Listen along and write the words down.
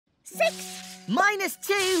6 minus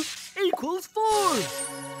 2 equals 4.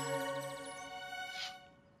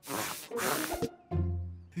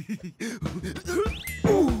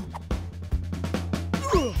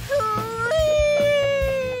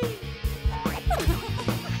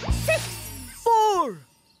 6 4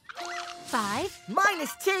 5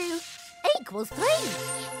 minus 2 equals 3.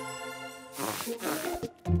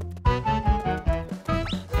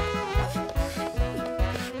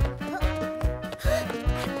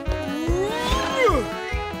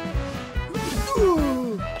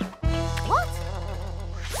 What?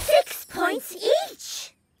 6 points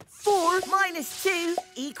each. 4 minus 2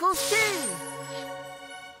 equals 2.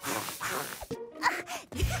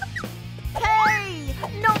 Hey,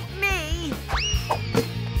 not me.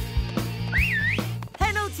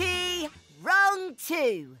 Penalty, round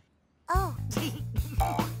 2. Oh. 6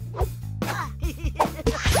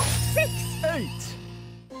 8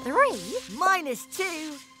 3 minus 2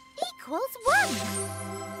 equals 1.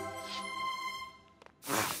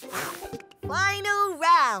 Final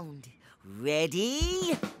round.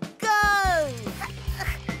 Ready, go!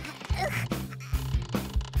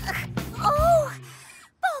 Oh,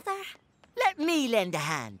 bother. Let me lend a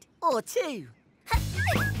hand, or two.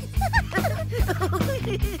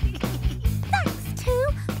 Thanks, 2.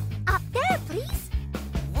 Up there, please.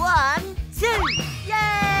 1, 2,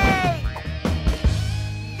 yay!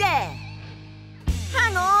 There.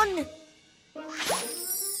 Hang on.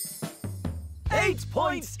 8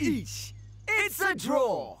 points each. It's a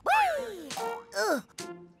draw. Ugh.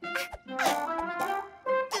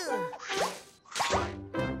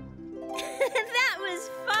 That was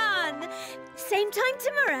fun. Same time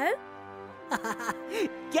tomorrow.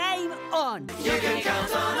 Game on. You can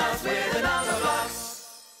count on us with the Numberblocks.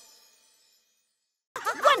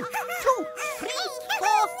 1, 2, 3,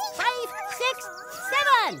 4, 5, 6,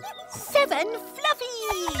 7. 7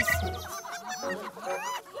 fluffies.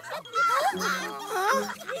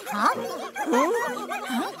 Huh?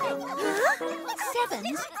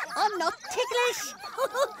 Sevens are not ticklish.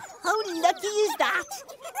 How lucky is that?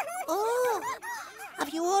 Oh, have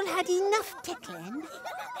you all had enough tickling?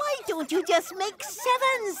 Why don't you just make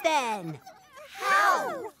 7s then?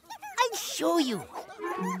 How? I'll show you.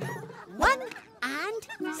 1 and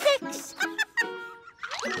 6.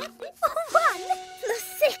 1 plus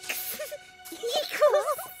 6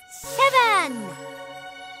 equals 7.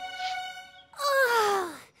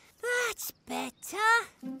 Oh, that's better.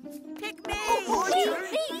 Pick me.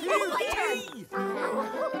 my turn.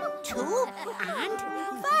 2 and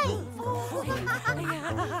 5.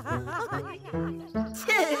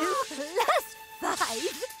 2 plus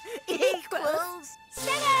 5 equals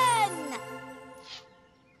 7.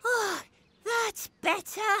 Oh, that's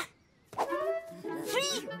better.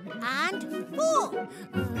 3 and 4.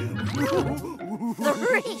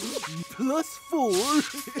 3 plus 4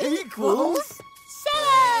 equals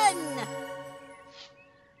 7.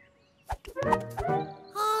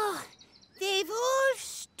 Oh, they've all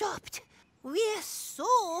stopped. We're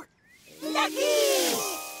so lucky.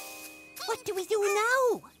 What do we do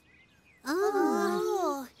now?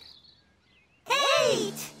 Oh.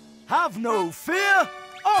 8. Have no fear,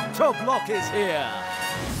 Octoblock is here.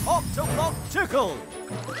 Octoblock tickle.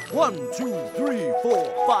 1, 2, 3,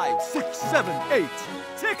 4, 5, 6, 7, 8.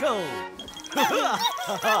 Tickle.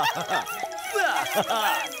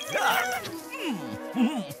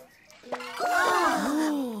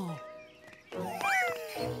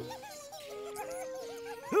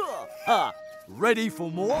 Ready for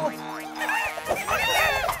more?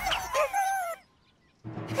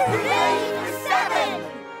 Hooray for 7!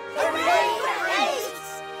 Hooray for 8!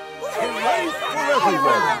 Hooray for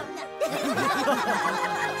everyone!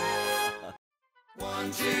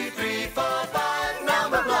 1, 2, 3, 4, 5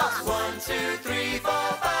 Numberblocks. 1, 2, 3, 4,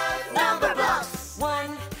 5 Numberblocks.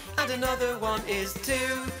 1 and another one is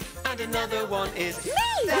 2 and another one is me.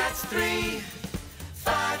 That's 3.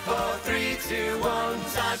 5, 4, 3, 2, 1.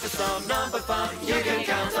 Time for some number fun. You can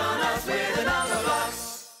count on us with the Numberblocks.